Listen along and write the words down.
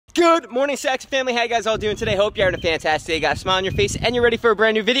Good morning, Saxton family. How you guys all doing today? Hope you're having a fantastic day. Got a smile on your face and you're ready for a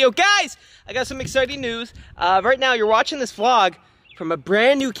brand new video. Guys, I got some exciting news. Right now you're watching this vlog from a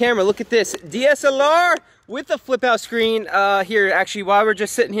brand new camera. Look at this DSLR with a flip out screen here. Actually, while we're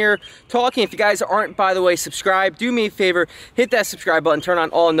just sitting here talking, if you guys aren't, by the way, subscribed, do me a favor, hit that subscribe button, turn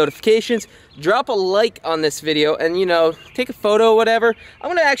on all notifications, drop a like on this video, and you know, take a photo or whatever. I'm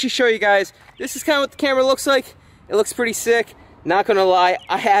gonna actually show you guys. This is kind of what the camera looks like. It looks pretty sick. Not gonna lie,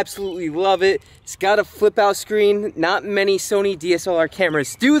 I absolutely love it. It's got a flip out screen. Not many Sony DSLR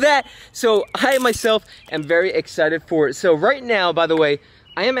cameras do that. So I myself am very excited for it. So right now, by the way,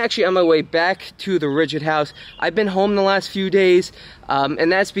 I am actually on my way back to the RIDGID House. I've been home the last few days,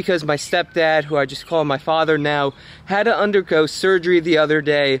 and that's because my stepdad, who I just call my father now, had to undergo surgery the other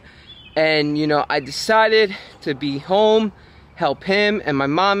day. And you know, I decided to be home, help him and my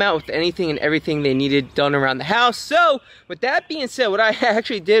mom out with anything and everything they needed done around the house. So with that being said, what I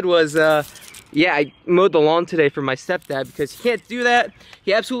actually did was I mowed the lawn today for my stepdad because he can't do that.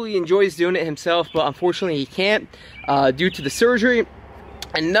 He absolutely enjoys doing it himself, but unfortunately he can't due to the surgery.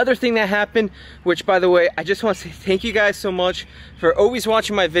 Another thing that happened, which by the way, I just want to say thank you guys so much for always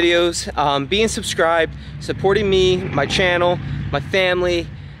watching my videos, being subscribed, supporting me, my channel, my family.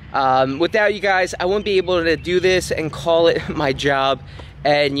 Without you guys, I wouldn't be able to do this and call it my job.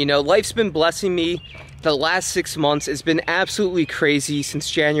 And you know, life's been blessing me the last 6 months. It's been absolutely crazy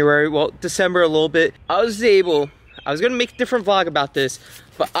since January, well, December a little bit. I was gonna make a different vlog about this,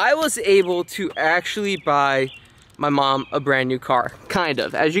 but I was able to actually buy my mom a brand new car, kind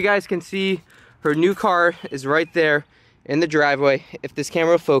of. As you guys can see, her new car is right there in the driveway. If this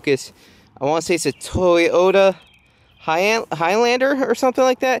camera will focus, I wanna say it's a Toyota Highlander or something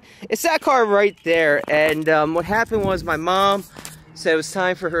like that. It's that car right there. And what happened was my mom said it was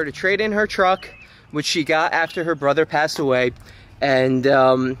time for her to trade in her truck, which she got after her brother passed away. And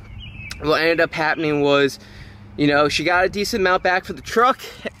what ended up happening was, you know, she got a decent amount back for the truck,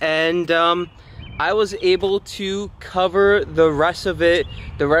 and I was able to cover the rest of it,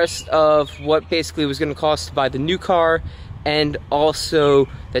 the rest of what basically was going to cost to buy the new car and also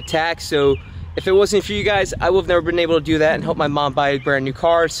the tax. So if it wasn't for you guys, I would have never been able to do that and help my mom buy a brand new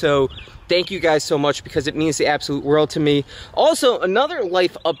car. So thank you guys so much, because it means the absolute world to me. Also, another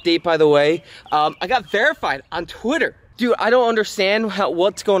life update, by the way, I got verified on Twitter. Dude, I don't understand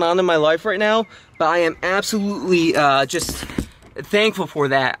what's going on in my life right now, but I am absolutely just thankful for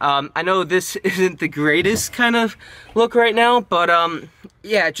that. I know this isn't the greatest kind of look right now, but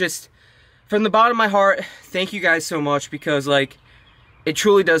yeah, just from the bottom of my heart, thank you guys so much, because like, it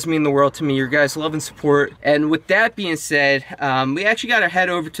truly does mean the world to me, your guys' love and support. And with that being said, we actually got to head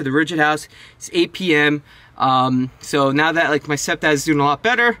over to the RIDGID House. It's 8 p.m. So now that like my stepdad's doing a lot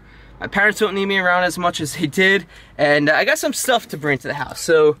better, my parents don't need me around as much as they did, and I got some stuff to bring to the house.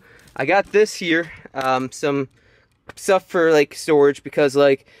 So I got this here, some stuff for like storage, because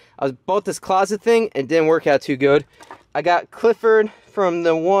like I bought this closet thing and it didn't work out too good. I got Clifford from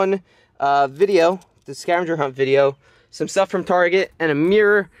the one video, the scavenger hunt video, some stuff from Target, and a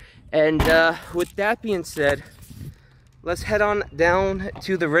mirror. And with that being said, let's head on down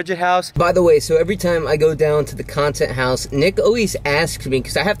to the RIDGID House. By the way, so every time I go down to the content house, Nick always asks me,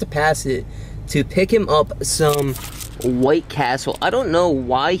 because I have to pass it, to pick him up some White Castle. I don't know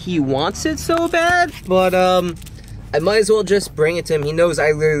why he wants it so bad, but I might as well just bring it to him. He knows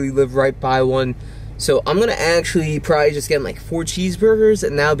I literally live right by one. So I'm gonna actually probably just get like 4 cheeseburgers,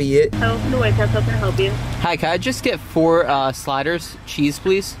 and that'll be it. Hello, the White House, how can I help you? Hi, can I just get 4 sliders, cheese,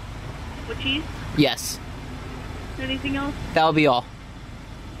 please? What cheese? Yes. Anything else? That'll be all.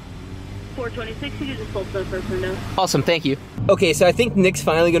 426, you can just hold the first window. Awesome, thank you. Okay, so I think Nick's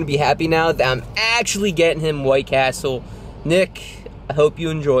finally gonna be happy now that I'm actually getting him White Castle. Nick, I hope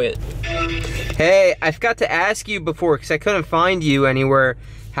you enjoy it. Hey, I forgot to ask you before, because I couldn't find you anywhere.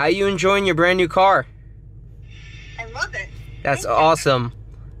 How are you enjoying your brand new car? I love it. That's awesome.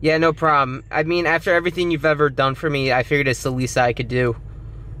 Yeah, no problem. I mean, after everything you've ever done for me, I figured it's the least I could do.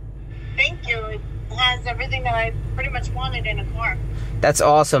 Thank you. It has everything that I pretty much wanted in a car. That's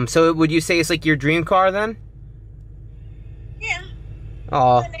awesome. So would you say it's like your dream car then? Yeah.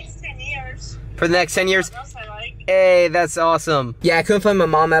 Aw. For the next 10 years. For the next 10 years? What else I like. Hey, that's awesome. Yeah, I couldn't find my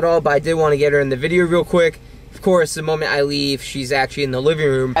mom at all, but I did want to get her in the video real quick. Of course, the moment I leave, she's actually in the living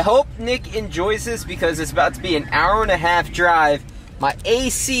room. I hope Nick enjoys this, because it's about to be an hour-and-a-half drive. My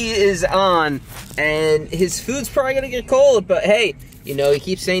AC is on, and his food's probably gonna get cold, but hey, you know, he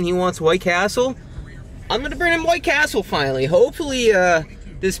keeps saying he wants White Castle. I'm gonna bring him White Castle finally. Hopefully,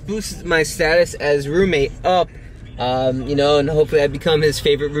 this boosts my status as roommate up, you know, and hopefully I become his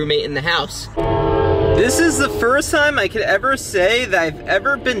favorite roommate in the house. This is the first time I could ever say that I've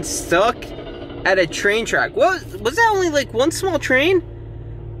ever been stuck at a train track. What, was that only like one small train?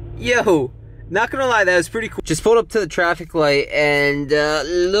 Yo, not gonna lie, that was pretty cool. Just pulled up to the traffic light and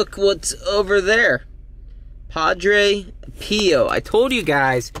look what's over there. Padre Pio. I told you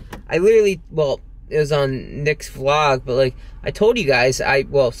guys, I literally, well, it was on Nick's vlog, but like, I told you guys,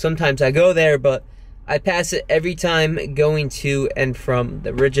 well, sometimes I go there, but I pass it every time going to and from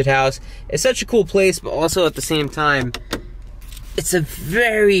the RIDGID House. It's such a cool place, but also at the same time, it's a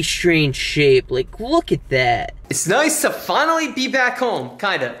very strange shape. Like, look at that. It's nice to finally be back home,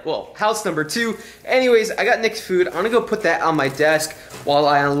 kinda. Well, house number 2. Anyways, I got Nick's food. I'm gonna go put that on my desk while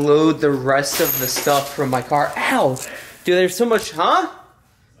I unload the rest of the stuff from my car. Ow! Dude, there's so much, huh?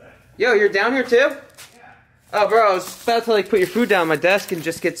 Yo, you're down here too? Oh, bro, I was about to like put your food down on my desk and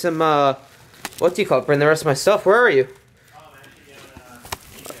just get some, what do you call it? Bring the rest of my stuff. Where are you?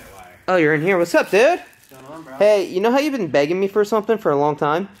 Oh, you're in here. What's up, dude? What's going on, bro? Hey, you know how you've been begging me for something for a long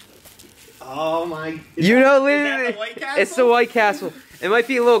time? Oh my... You know, literally, the White Castle? it's the White Castle. It might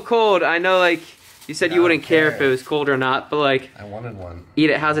be a little cold. I know, like, you said you wouldn't care if it was cold or not, but like... I wanted one. Eat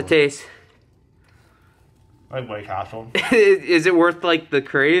it. How's it taste? I like White Castle. Is it worth, like, the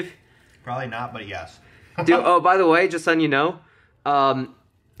crave? Probably not, but yes. Dude, oh, by the way, just letting you know,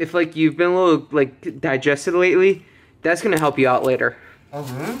 if, like, you've been a little, like, digested lately, that's gonna help you out later.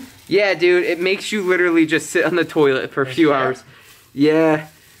 Mm-hmm. Yeah, dude, it makes you literally just sit on the toilet for a few hours. Yeah.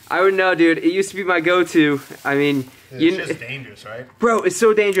 I would know, dude. It used to be my go-to. I mean... It's just dangerous, right? Bro, it's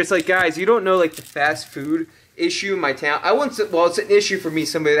so dangerous. Like, guys, you don't know, like, the fast food issue in my town. I wouldn't say, well, it's an issue for me,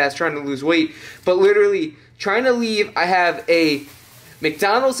 somebody that's trying to lose weight. But literally, trying to leave, I have a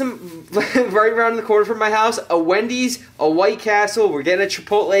McDonald's right around the corner from my house, a Wendy's, a White Castle, we're getting a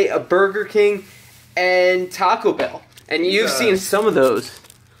Chipotle, a Burger King, and Taco Bell. And you've seen some of those.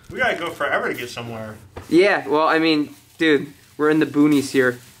 We gotta go forever to get somewhere. Yeah, well, I mean, dude, we're in the boonies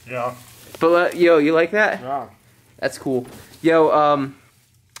here. Yeah. But, yo, you like that? Yeah. That's cool. Yo, I'm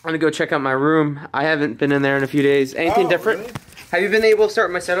gonna go check out my room. I haven't been in there in a few days. Anything different? Really? Have you been able to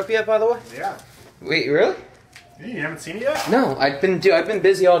start my setup yet, by the way? Yeah. Wait, really? You haven't seen it yet? No, I've been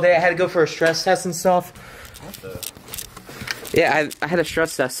busy all day. I had to go for a stress test and stuff. What the? Yeah, I had a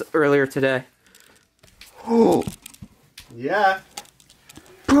stress test earlier today. Oh. Yeah.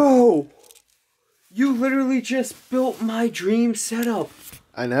 Bro, you literally just built my dream setup.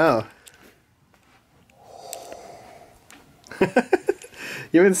 I know.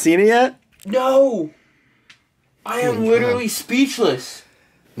 You haven't seen it yet? No. I am literally speechless.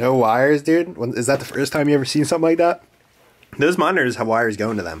 No wires, dude? Is that the first time you ever seen something like that? Those monitors have wires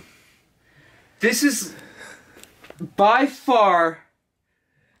going to them. This is by far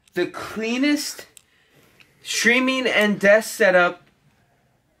the cleanest streaming and desk setup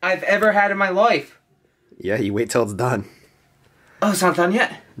I've ever had in my life. Yeah, you wait till it's done. Oh, it's not done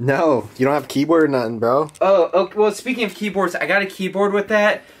yet? No, you don't have keyboard or nothing, bro. Oh, okay, well, speaking of keyboards, I got a keyboard with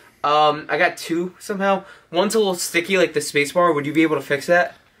that. I got 2 somehow. One's a little sticky, like the spacebar. Would you be able to fix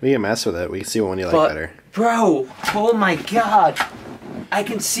that? We can mess with it. We can see what one you like better. Bro, oh my god. I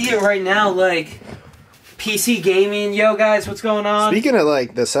can see it right now, like, PC gaming. Yo, guys, what's going on? Speaking of,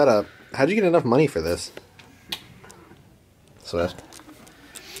 like, the setup, how'd you get enough money for this? Swift.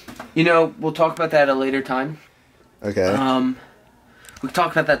 You know, we'll talk about that at a later time. Okay. We can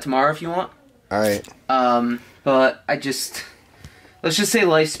talk about that tomorrow if you want. Alright. But I just... Let's just say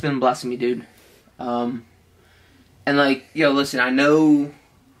life's been blessing me, dude. And like, yo, listen, I know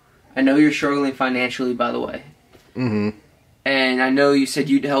you're struggling financially, by the way. Mm-hmm. And I know you said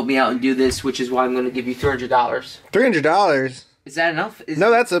you'd help me out and do this, which is why I'm going to give you $300. $300? Is that enough?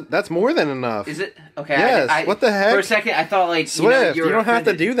 No, that's more than enough. Is it? Okay. Yes. What the heck? For a second, I thought like Swift, you don't have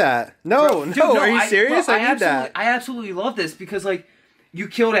to do that. No, Bro, no. Dude, Are you serious? Bro, I need that. I absolutely love this because like you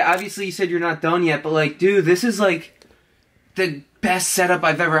killed it. Obviously, you said you're not done yet, but like, dude, this is like the best setup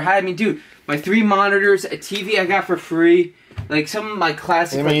I've ever had. I mean, dude, my 3 monitors, a TV I got for free, like some of my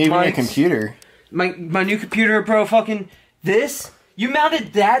classic. I mean, even your computer. My new computer, bro. Fucking this. You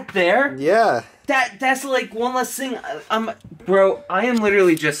mounted that there? Yeah. That's like one less thing. Bro, I am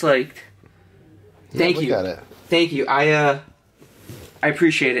literally just like, thank you. Look at it. Thank you. I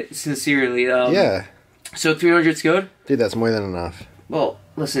appreciate it sincerely. Yeah. So 300's good? Dude, that's more than enough. Well,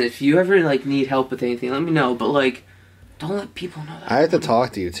 listen, if you ever like need help with anything, let me know. But like, don't let people know that. I have to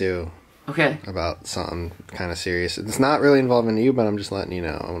talk to you too. Okay. About something kind of serious. It's not really involving you, but I'm just letting you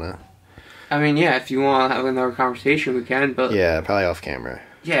know. I mean, yeah, if you want to have another conversation, we can. But yeah, probably off camera.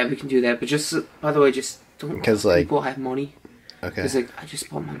 Yeah, we can do that. But just, by the way, just don't let like, people have money. Okay. Because, like, I just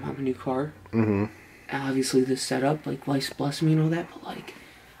bought my mom a new car. Mm-hmm. And obviously this setup, like, life's blessed me and all that. But, like,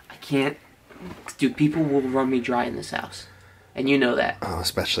 I can't Dude, people will run me dry in this house. And you know that. Oh,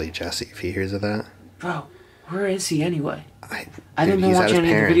 especially Jesse, if he hears of that. Bro, where is he anyway? I didn't he's watch at his any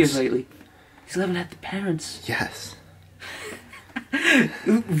of the parents'. videos lately. He's living at the parents'. Yes.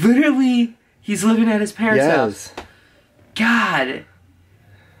 Literally, he's living at his parents' house. God.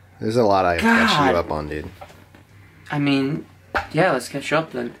 There's a lot I have to catch you up on, dude. I mean, yeah, let's catch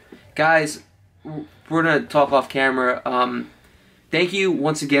up then. Guys, we're gonna talk off camera. Thank you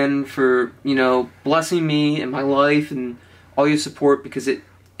once again for, you know, blessing me and my life and all your support, because it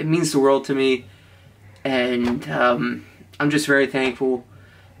means the world to me. And I'm just very thankful.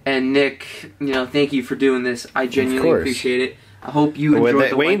 And Nick, you know, thank you for doing this. I genuinely appreciate it. I hope you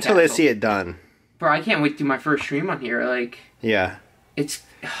enjoyed the Wait until they see it done. Bro, I can't wait to do my first stream on here. Like, yeah. It's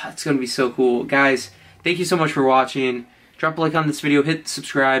gonna be so cool. Guys, thank you so much for watching. Drop a like on this video, hit the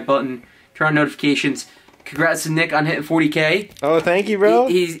subscribe button, turn on notifications. Congrats to Nick on hitting 40K. Oh, thank you, bro.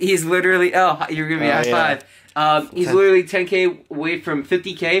 He's literally, oh, you're giving me a high five. He's literally 10K away from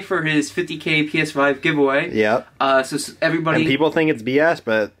 50K for his 50K PS5 giveaway. Yep. So everybody. And people think it's BS,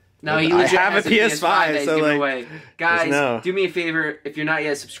 but no, he I legit have has a PS5, so like, away. Guys, do me a favor. If you're not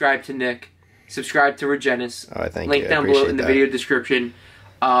yet subscribed to Nick, subscribe to Rugenus. Oh, thank you. Link down below in the video description.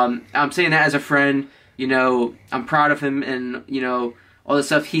 I'm saying that as a friend. You know, I'm proud of him and, you know, all the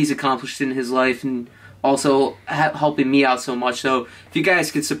stuff he's accomplished in his life, and also helping me out so much. So if you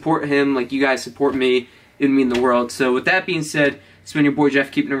guys could support him like you guys support me, it would mean the world. So with that being said, it's been your boy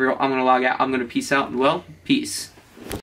Jeff, keeping it real. I'm going to log out. I'm going to peace out, and well, peace.